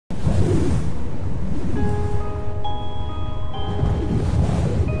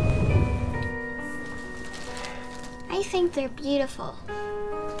think they're beautiful.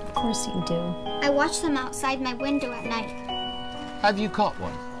 Of course you do. I watch them outside my window at night. Have you caught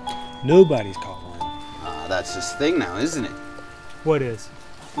one? Nobody's caught one. That's this thing now, isn't it? What is?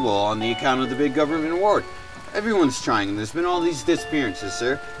 Well, on the account of the big government award. Everyone's trying, and there's been all these disappearances,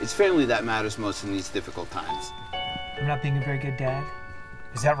 sir. It's family that matters most in these difficult times. I'm not being a very good dad.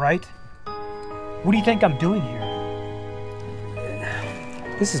 Is that right? What do you think I'm doing here?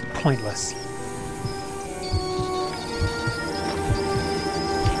 This is pointless.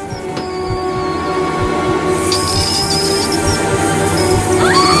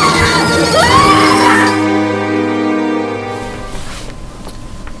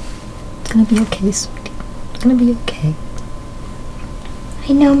 It's gonna be okay, sweetie. It's gonna be okay.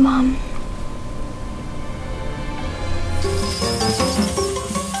 I know, Mom.